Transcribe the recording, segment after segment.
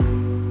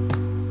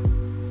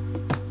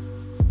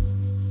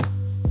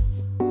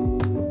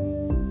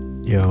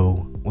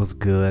Yo, what's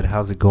good?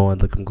 How's it going?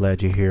 Look, I'm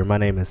glad you're here. My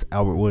name is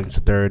Albert Williams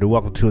III, and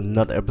welcome to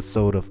another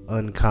episode of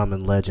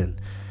Uncommon Legend.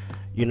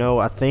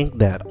 I think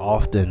that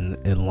often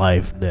in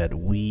life that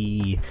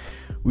we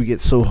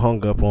get so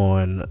hung up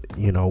on,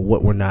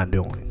 what we're not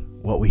doing,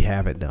 what we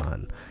haven't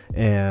done,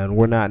 and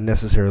we're not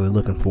necessarily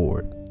looking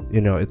forward.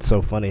 It's so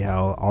funny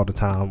how all the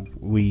time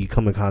we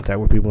come in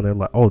contact with people and they're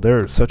like, oh,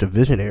 they're such a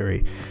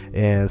visionary,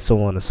 and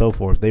so on and so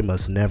forth. They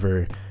must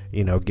never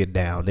get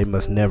down. They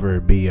must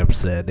never be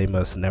upset. They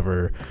must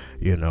never,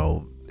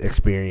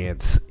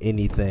 experience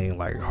anything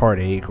like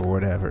heartache or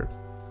whatever.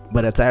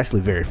 But it's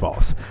actually very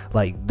false.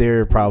 Like,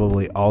 they're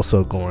probably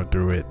also going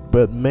through it,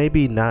 but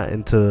maybe not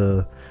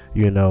into,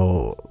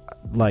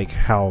 like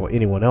how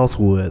anyone else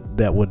would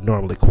that would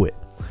normally quit.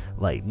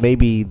 Like,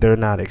 maybe they're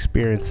not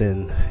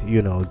experiencing,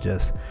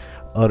 just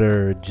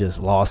utter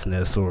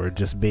lostness, or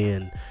just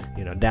being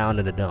down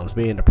in the dumps,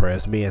 being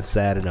depressed, being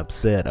sad and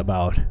upset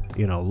about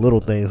little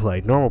things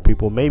like normal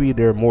people. Maybe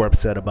they're more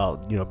upset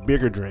about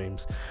bigger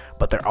dreams,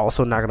 but they're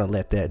also not going to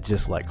let that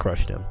just like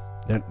crush them.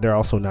 They're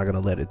also not going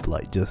to let it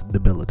like just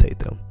debilitate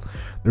them.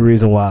 The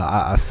reason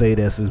why I say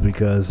this is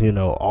because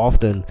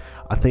often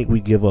I think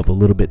we give up a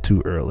little bit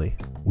too early.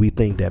 We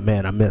think that,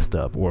 man, I messed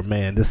up, or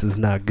man, this is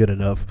not good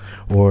enough,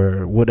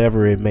 or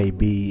whatever it may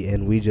be,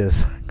 and we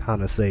just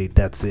kind of say,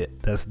 that's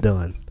it, that's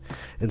done.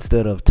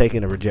 Instead of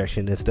taking a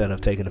rejection, instead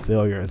of taking a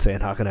failure and saying,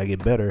 how can I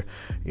get better,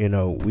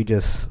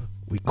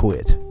 we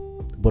quit.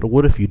 But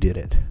what if you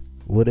didn't?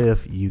 What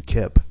if you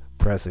kept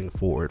pressing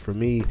forward? For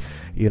me,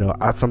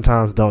 I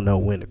sometimes don't know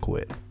when to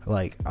quit.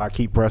 Like, I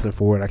keep pressing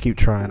forward, I keep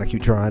trying,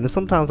 and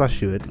sometimes I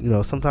should,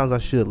 sometimes I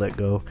should let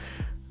go.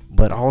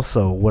 But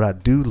also, what I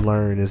do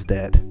learn is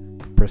that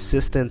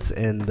persistence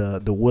and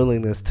the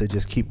willingness to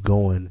just keep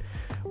going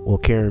will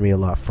carry me a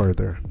lot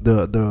further.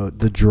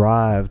 The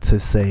drive to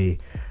say,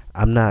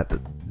 I'm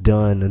not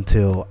done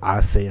until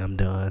I say I'm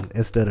done,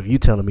 instead of you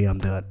telling me I'm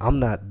done. I'm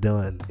not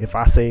done. If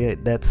I say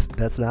it,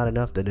 that's not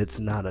enough, then it's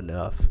not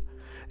enough.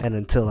 And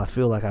until I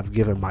feel like I've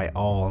given my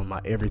all and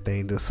my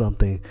everything to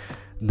something,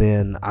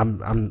 then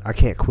I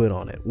can't quit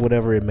on it,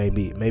 whatever it may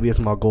be. Maybe it's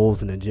my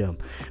goals in the gym,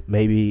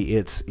 maybe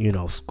it's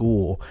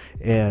school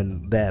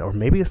and that, or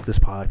maybe it's this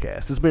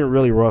podcast. It's been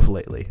really rough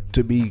lately,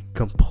 to be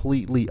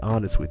completely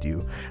honest with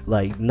you.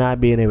 Like, not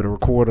being able to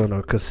record on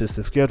a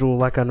consistent schedule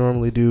like I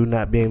normally do,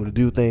 not being able to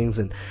do things,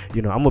 and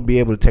I'm gonna be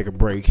able to take a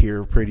break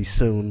here pretty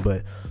soon,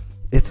 but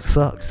it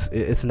sucks.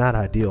 It's not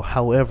ideal.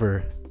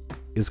 However,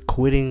 is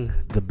quitting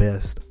the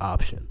best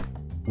option?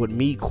 Would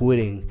me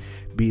quitting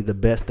be the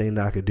best thing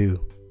that I could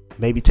do?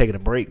 Maybe taking a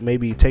break,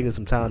 maybe taking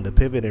some time to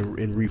pivot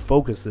and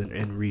refocus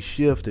and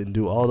reshift and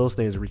do all those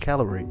things,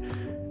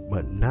 recalibrate,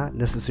 but not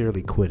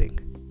necessarily quitting.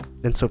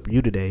 And so for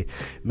you today,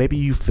 maybe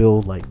you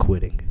feel like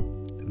quitting.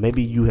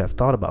 Maybe you have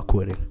thought about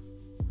quitting,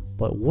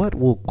 but what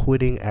will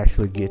quitting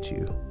actually get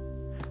you?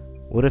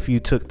 What if you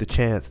took the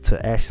chance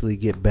to actually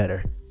get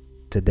better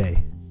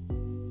today?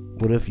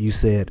 What if you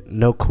said,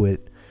 no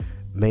quit,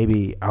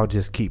 maybe I'll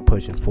just keep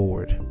pushing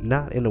forward,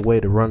 not in a way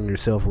to run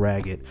yourself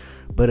ragged,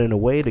 but in a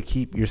way to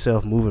keep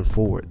yourself moving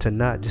forward, to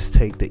not just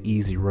take the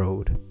easy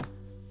road.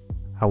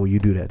 How will you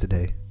do that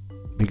today?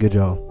 Be good,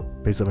 y'all.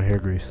 Peace, love, and hair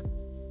grease.